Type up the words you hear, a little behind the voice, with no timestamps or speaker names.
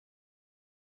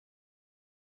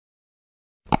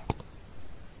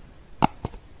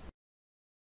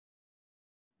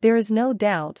There is no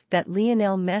doubt that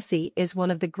Lionel Messi is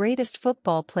one of the greatest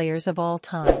football players of all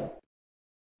time.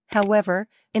 However,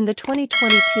 in the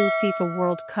 2022 FIFA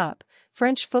World Cup,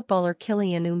 French footballer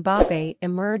Kylian Mbappe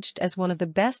emerged as one of the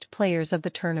best players of the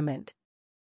tournament.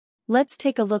 Let's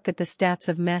take a look at the stats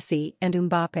of Messi and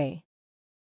Mbappe.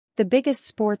 The biggest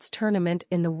sports tournament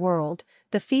in the world,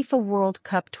 the FIFA World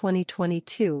Cup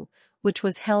 2022, which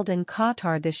was held in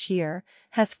Qatar this year,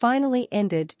 has finally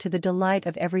ended to the delight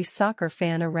of every soccer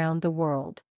fan around the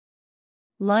world.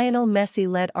 Lionel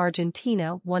Messi-led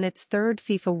Argentina won its third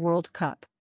FIFA World Cup.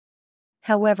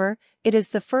 However, it is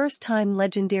the first time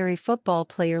legendary football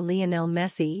player Lionel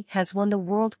Messi has won the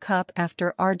World Cup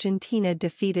after Argentina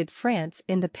defeated France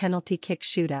in the penalty kick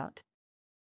shootout.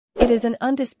 It is an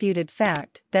undisputed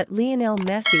fact that Lionel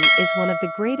Messi is one of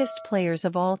the greatest players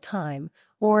of all time,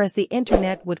 or as the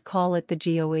internet would call it, the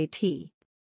GOAT.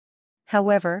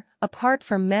 However, apart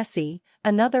from Messi,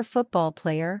 another football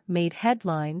player made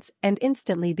headlines and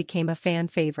instantly became a fan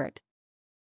favorite.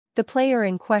 The player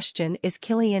in question is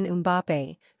Kylian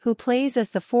Mbappe, who plays as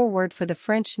the forward for the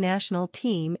French national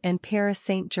team and Paris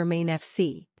Saint-Germain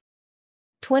FC.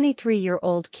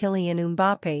 23-year-old Kylian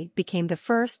Mbappe became the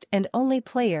first and only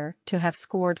player to have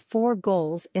scored 4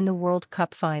 goals in the World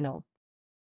Cup final.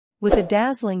 With a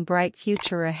dazzling bright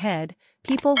future ahead,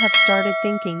 people have started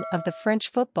thinking of the French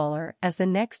footballer as the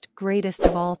next greatest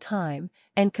of all time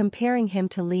and comparing him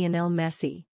to Lionel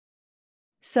Messi.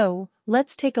 So,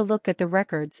 let's take a look at the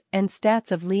records and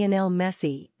stats of Lionel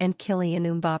Messi and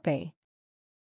Kylian Mbappe.